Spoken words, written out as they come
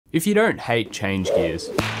If you don't hate change gears,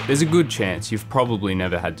 there's a good chance you've probably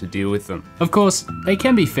never had to deal with them. Of course, they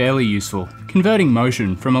can be fairly useful, converting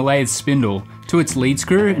motion from a lathe spindle to its lead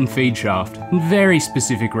screw and feed shaft in very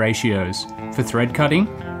specific ratios for thread cutting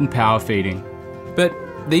and power feeding. But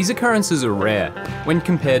these occurrences are rare when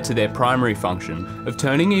compared to their primary function of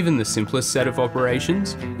turning even the simplest set of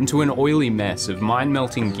operations into an oily mess of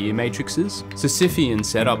mind-melting gear matrices, Sisyphean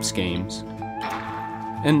setup schemes,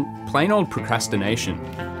 and plain old procrastination.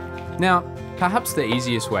 Now, perhaps the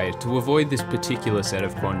easiest way to avoid this particular set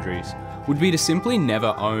of quandaries would be to simply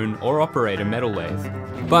never own or operate a metal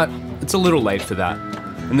lathe. But it's a little late for that.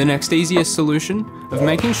 And the next easiest solution of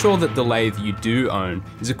making sure that the lathe you do own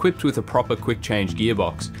is equipped with a proper quick change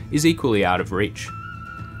gearbox is equally out of reach.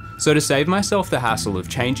 So to save myself the hassle of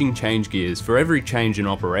changing change gears for every change in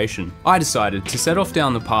operation, I decided to set off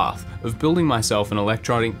down the path of building myself an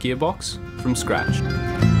electronic gearbox from scratch.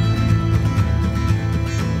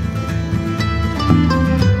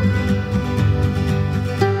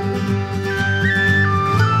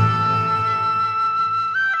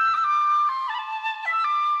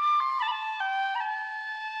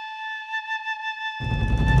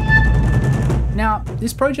 Now,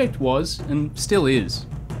 this project was, and still is,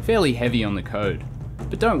 fairly heavy on the code.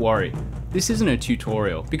 But don't worry, this isn't a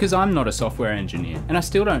tutorial because I'm not a software engineer and I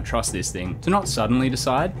still don't trust this thing to not suddenly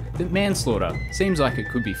decide that manslaughter seems like it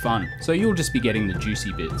could be fun, so you'll just be getting the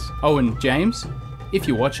juicy bits. Oh, and James, if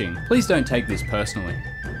you're watching, please don't take this personally.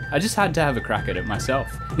 I just had to have a crack at it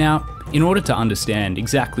myself. Now, in order to understand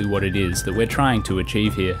exactly what it is that we're trying to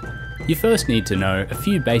achieve here, you first need to know a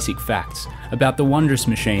few basic facts about the wondrous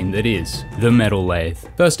machine that is the metal lathe.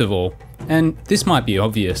 First of all, and this might be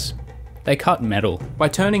obvious, they cut metal. By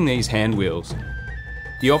turning these hand wheels,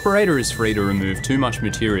 the operator is free to remove too much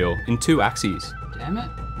material in 2 axes. Damn it.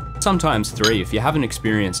 Sometimes 3 if you haven't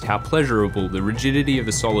experienced how pleasurable the rigidity of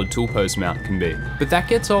a solid tool post mount can be. But that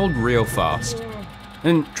gets old real fast.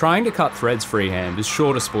 And trying to cut threads freehand is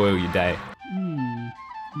sure to spoil your day.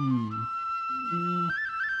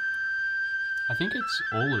 I think it's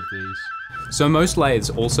all of these. So most lathes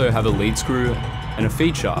also have a lead screw and a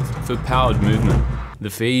feed shaft for powered movement. The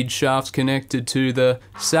feed shaft's connected to the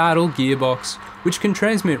saddle gearbox, which can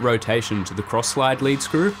transmit rotation to the cross-slide lead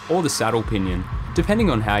screw or the saddle pinion, depending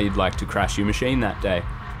on how you'd like to crash your machine that day.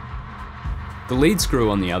 The lead screw,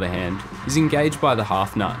 on the other hand, is engaged by the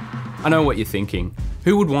half nut. I know what you're thinking.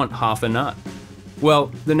 Who would want half a nut?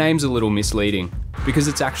 Well, the name's a little misleading, because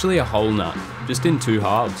it's actually a whole nut, just in 2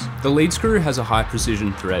 halves. The lead screw has a high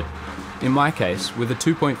precision thread, in my case with a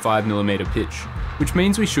 2.5mm pitch, which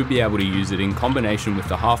means we should be able to use it in combination with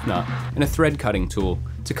the half nut and a thread cutting tool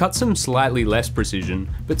to cut some slightly less precision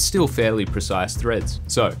but still fairly precise threads.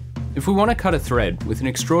 So, if we want to cut a thread with an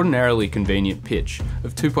extraordinarily convenient pitch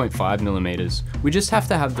of 2.5mm, we just have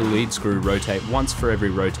to have the lead screw rotate once for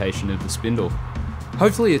every rotation of the spindle.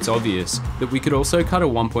 Hopefully it's obvious that we could also cut a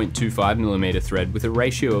 1.25mm thread with a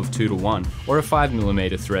ratio of 2:1, or a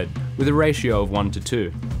 5mm thread with a ratio of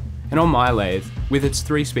 1:2. And on my lathe, with its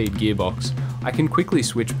 3-speed gearbox, I can quickly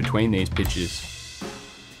switch between these pitches.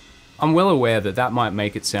 I'm well aware that that might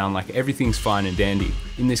make it sound like everything's fine and dandy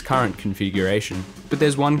in this current configuration, but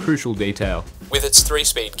there's one crucial detail. With its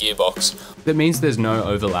 3-speed gearbox, that means there's no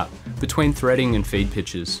overlap between threading and feed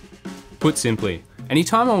pitches. Put simply,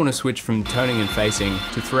 anytime I want to switch from turning and facing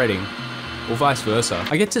to threading, or vice versa,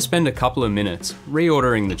 I get to spend a couple of minutes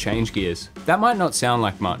reordering the change gears. That might not sound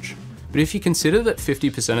like much, but if you consider that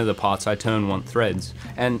 50% of the parts I turn want threads,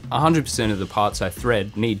 and 100% of the parts I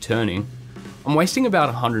thread need turning, I'm wasting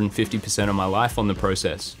about 150% of my life on the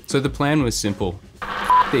process. So the plan was simple.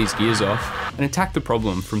 These gears off and attack the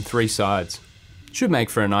problem from 3 sides. Should make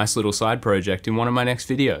for a nice little side project in one of my next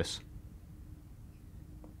videos.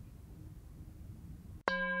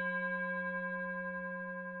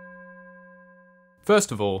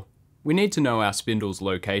 First of all, we need to know our spindle's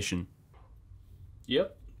location.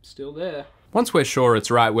 Yep, still there. Once we're sure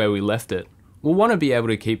it's right where we left it, we'll want to be able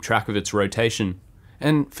to keep track of its rotation.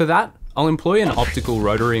 And for that, I'll employ an optical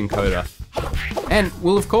rotary encoder. And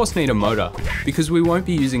we'll of course need a motor, because we won't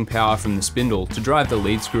be using power from the spindle to drive the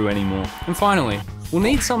lead screw anymore. And finally, we'll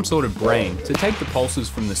need some sort of brain to take the pulses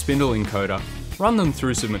from the spindle encoder, run them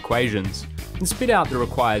through some equations, and spit out the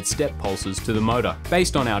required step pulses to the motor,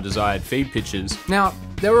 based on our desired feed pitches. Now,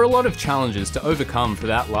 there were a lot of challenges to overcome for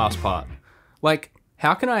that last part. Like,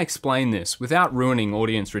 how can I explain this without ruining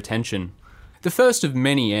audience retention? The first of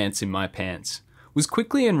many ants in my pants was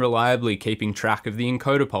quickly and reliably keeping track of the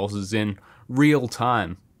encoder pulses in real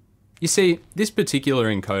time. You see, this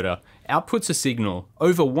particular encoder outputs a signal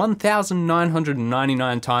over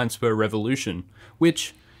 1,999 times per revolution,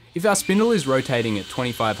 which, If our spindle is rotating at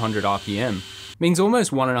 2500 RPM, means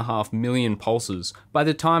almost 1.5 million pulses by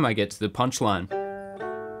the time I get to the punchline.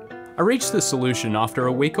 I reached the solution after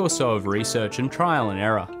a week or so of research and trial and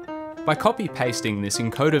error, by copy-pasting this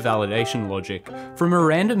encoder validation logic from a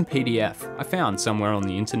random PDF I found somewhere on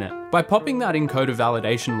the internet. By popping that encoder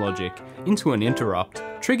validation logic into an interrupt,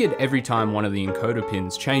 triggered every time one of the encoder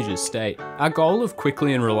pins changes state, our goal of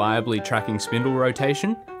quickly and reliably tracking spindle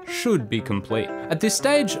rotation should be complete. At this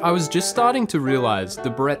stage, I was just starting to realize the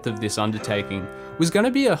breadth of this undertaking was going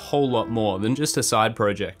to be a whole lot more than just a side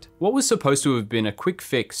project. What was supposed to have been a quick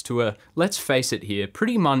fix to a, let's face it here,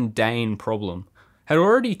 pretty mundane problem, had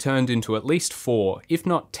already turned into at least 4, if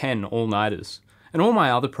not 10 all-nighters, and all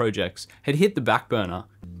my other projects had hit the back burner.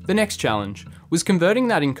 The next challenge was converting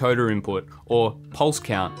that encoder input, or pulse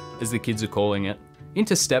count as the kids are calling it,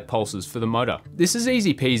 into step pulses for the motor. This is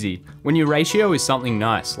easy peasy when your ratio is something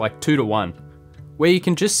nice like 2:1, where you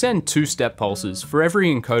can just send 2 step pulses for every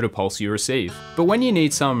encoder pulse you receive. But when you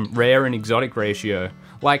need some rare and exotic ratio,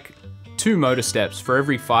 like 2 motor steps for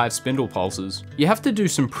every 5 spindle pulses, you have to do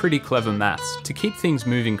some pretty clever maths to keep things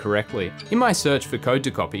moving correctly. In my search for code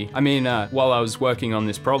to copy, while I was working on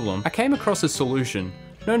this problem, I came across a solution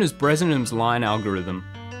known as Bresenham's line algorithm,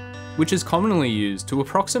 which is commonly used to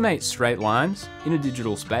approximate straight lines in a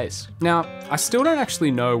digital space. Now, I still don't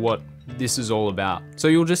actually know what this is all about, so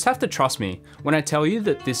you'll just have to trust me when I tell you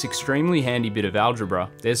that this extremely handy bit of algebra,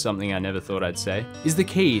 there's something I never thought I'd say, is the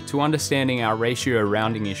key to understanding our ratio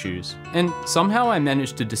rounding issues. And somehow I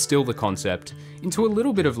managed to distill the concept into a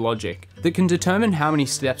little bit of logic that can determine how many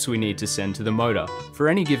steps we need to send to the motor for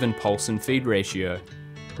any given pulse and feed ratio,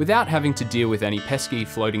 without having to deal with any pesky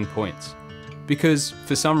floating points. Because,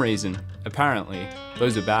 for some reason, apparently,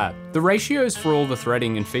 those are bad. The ratios for all the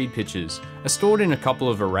threading and feed pitches are stored in a couple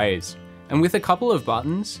of arrays, and with a couple of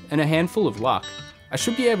buttons and a handful of luck, I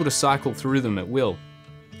should be able to cycle through them at will.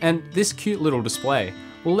 And this cute little display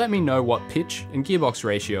will let me know what pitch and gearbox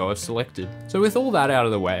ratio I've selected. So with all that out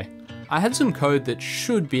of the way, I had some code that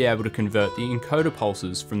should be able to convert the encoder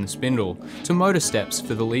pulses from the spindle to motor steps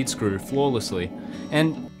for the lead screw flawlessly,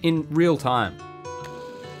 and in real time.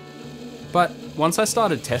 But once I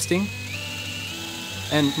started testing,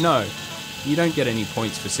 and no, you don't get any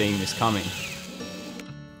points for seeing this coming,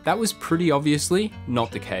 that was pretty obviously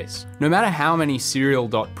not the case. No matter how many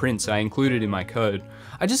serial.prints I included in my code,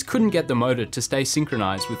 I just couldn't get the motor to stay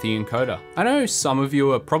synchronized with the encoder. I know some of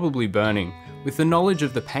you are probably burning with the knowledge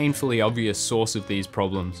of the painfully obvious source of these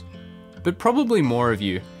problems, but probably more of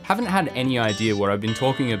you haven't had any idea what I've been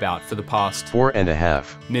talking about for the past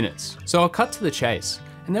 4.5 minutes. So I'll cut to the chase,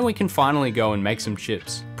 and then we can finally go and make some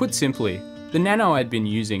chips. Put simply, the nano I'd been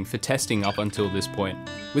using for testing up until this point,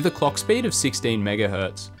 with a clock speed of 16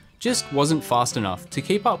 MHz, just wasn't fast enough to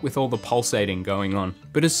keep up with all the pulsating going on.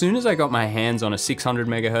 But as soon as I got my hands on a 600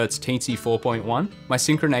 MHz Teensy 4.1, my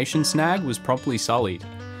synchronization snag was promptly sullied,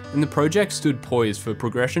 and the project stood poised for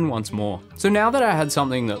progression once more. So now that I had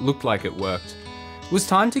something that looked like it worked, it was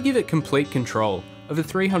time to give it complete control of a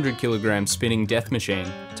 300 kg spinning death machine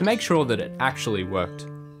to make sure that it actually worked.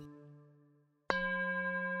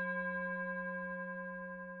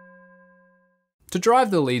 To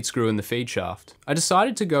drive the lead screw and the feed shaft, I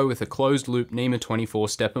decided to go with a closed loop NEMA 24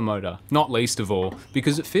 stepper motor, not least of all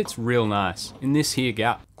because it fits real nice in this here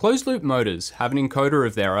gap. Closed loop motors have an encoder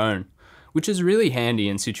of their own, which is really handy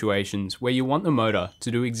in situations where you want the motor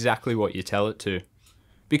to do exactly what you tell it to,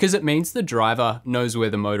 because it means the driver knows where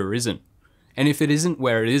the motor isn't, and if it isn't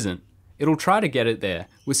where it isn't, it'll try to get it there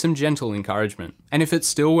with some gentle encouragement. And if it's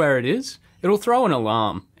still where it is, it'll throw an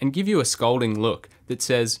alarm and give you a scolding look that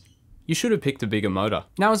says, you should have picked a bigger motor.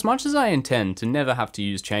 Now, as much as I intend to never have to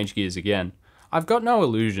use change gears again, I've got no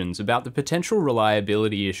illusions about the potential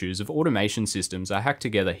reliability issues of automation systems I hacked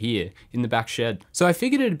together here in the back shed. So I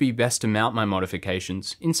figured it'd be best to mount my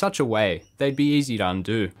modifications in such a way they'd be easy to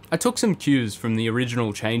undo. I took some cues from the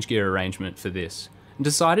original change gear arrangement for this and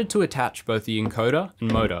decided to attach both the encoder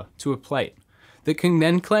and motor to a plate that can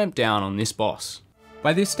then clamp down on this boss.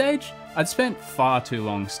 By this stage, I'd spent far too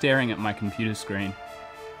long staring at my computer screen.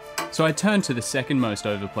 So I turned to the second most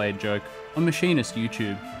overplayed joke on Machinist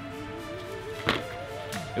YouTube.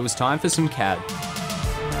 It was time for some CAD.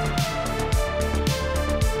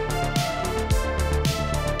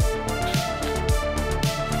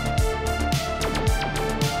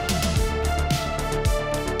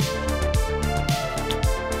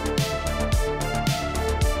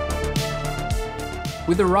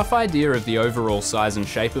 With a rough idea of the overall size and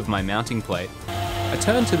shape of my mounting plate, I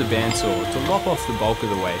turned to the bandsaw to lop off the bulk of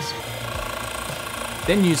the waste,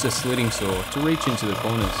 then used a slitting saw to reach into the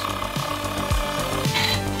corners.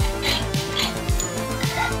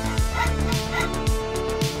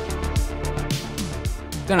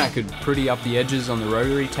 Then I could pretty up the edges on the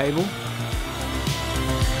rotary table.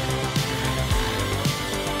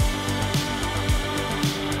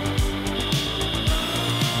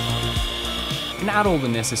 And add all the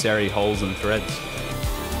necessary holes and threads.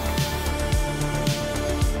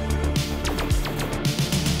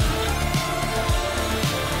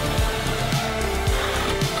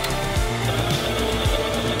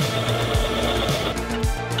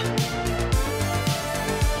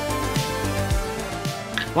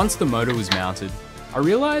 Once the motor was mounted, I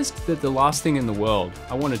realized that the last thing in the world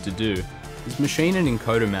I wanted to do is machine an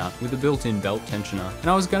encoder mount with a built-in belt tensioner, and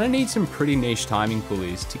I was going to need some pretty niche timing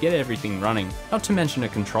pulleys to get everything running, not to mention a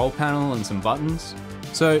control panel and some buttons.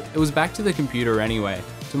 So it was back to the computer anyway,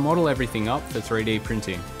 to model everything up for 3D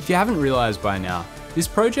printing. If you haven't realized by now, this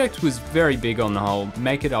project was very big on the whole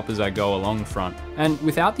make it up as I go along front, and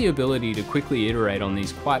without the ability to quickly iterate on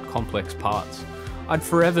these quite complex parts, I'd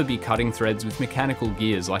forever be cutting threads with mechanical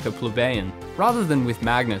gears like a plebeian, rather than with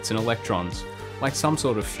magnets and electrons, like some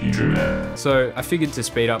sort of future man. So I figured to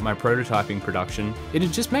speed up my prototyping production,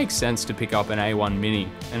 it'd just make sense to pick up an A1 Mini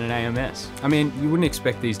and an AMS. I mean, you wouldn't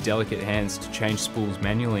expect these delicate hands to change spools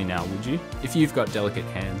manually now, would you? If you've got delicate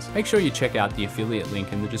hands, make sure you check out the affiliate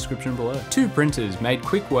link in the description below. 2 printers made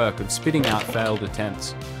quick work of spitting out failed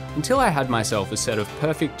attempts, until I had myself a set of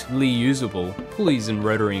perfectly usable pulleys and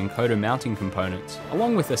rotary encoder mounting components,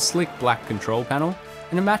 along with a slick black control panel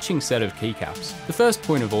and a matching set of keycaps. The first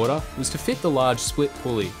point of order was to fit the large split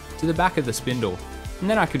pulley to the back of the spindle, and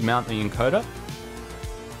then I could mount the encoder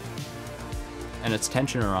and its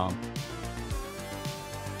tensioner arm.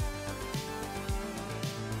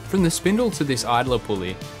 From the spindle to this idler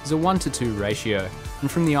pulley is a 1:2 ratio,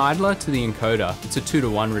 and from the idler to the encoder it's a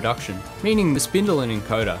 2:1 reduction, meaning the spindle and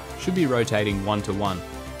encoder should be rotating 1:1.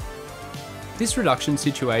 This reduction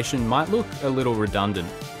situation might look a little redundant,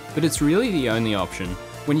 but it's really the only option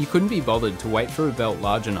when you couldn't be bothered to wait for a belt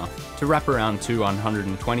large enough to wrap around 2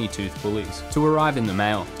 120 tooth pulleys to arrive in the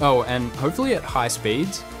mail. Oh, and hopefully at high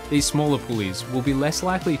speeds, these smaller pulleys will be less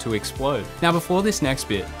likely to explode. Now before this next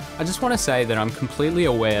bit, I just want to say that I'm completely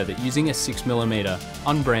aware that using a 6mm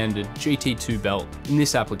unbranded GT2 belt in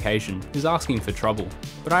this application is asking for trouble,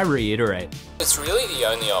 but I reiterate, it's really the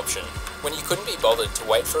only option when you couldn't be bothered to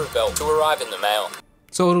wait for a belt to arrive in the mail.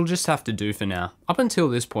 So it'll just have to do for now. Up until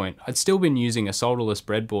this point, I'd still been using a solderless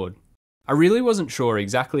breadboard. I really wasn't sure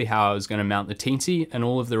exactly how I was going to mount the teensy and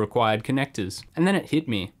all of the required connectors, and then it hit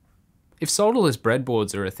me. If solderless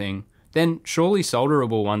breadboards are a thing, then surely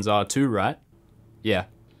solderable ones are too, right? Yeah,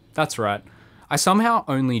 that's right. I somehow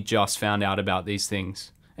only just found out about these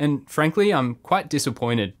things. And frankly, I'm quite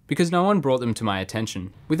disappointed because no one brought them to my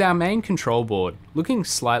attention. With our main control board looking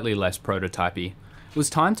slightly less prototypey, it was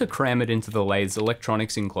time to cram it into the lathe's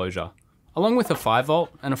electronics enclosure, along with a 5V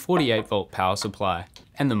and a 48V power supply,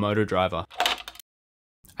 and the motor driver.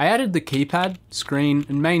 I added the keypad, screen,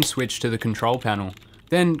 and main switch to the control panel,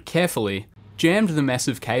 then carefully jammed the mess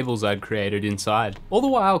of cables I'd created inside. All the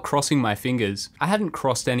while crossing my fingers, I hadn't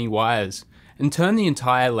crossed any wires, and turned the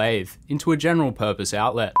entire lathe into a general purpose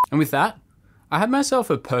outlet. And with that, I had myself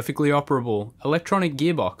a perfectly operable electronic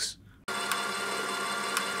gearbox.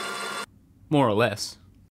 More or less.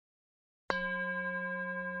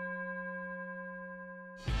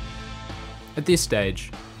 At this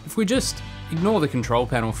stage, if we just ignore the control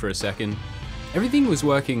panel for a second, everything was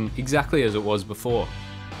working exactly as it was before.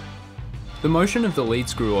 The motion of the lead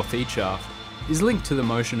screw or feed shaft is linked to the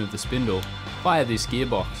motion of the spindle via this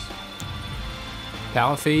gearbox.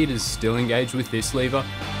 Power feed is still engaged with this lever.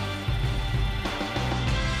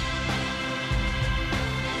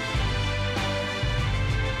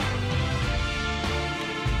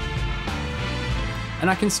 And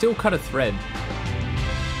I can still cut a thread,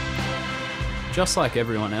 just like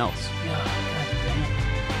everyone else.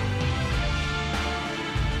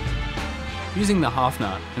 Using the half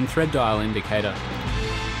nut and thread dial indicator.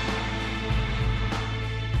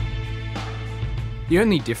 The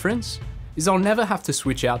only difference is I'll never have to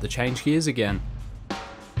switch out the change gears again.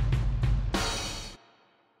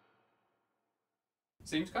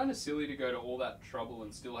 Seems kind of silly to go to all that trouble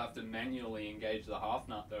and still have to manually engage the half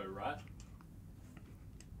nut though, right?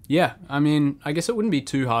 Yeah, I mean, I guess it wouldn't be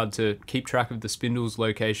too hard to keep track of the spindle's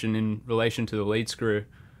location in relation to the lead screw,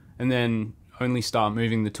 and then only start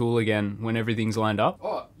moving the tool again when everything's lined up.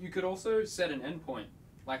 Oh, you could also set an endpoint,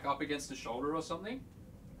 like up against the shoulder or something,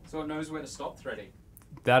 so it knows where to stop threading.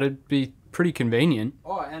 That'd be pretty convenient.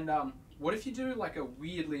 Oh, and what if you do like a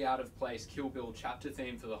weirdly out of place Kill Bill chapter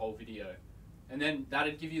theme for the whole video? And then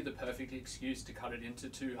that'd give you the perfect excuse to cut it into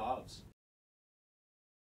 2 halves.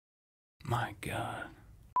 My God.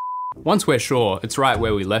 Once we're sure it's right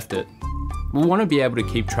where we left it, We'll want to be able to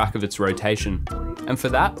keep track of its rotation. And for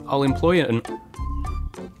that, I'll employ an...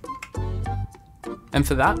 And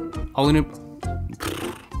for that, I'll...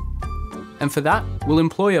 And for that, we'll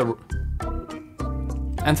employ a...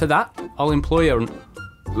 And for that, I'll employ a...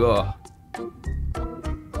 Ugh.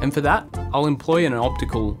 And for that, I'll employ an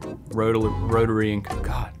optical rotary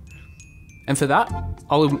God. And for that,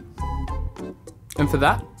 I'll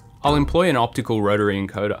employ an optical rotary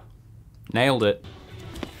encoder. Nailed it.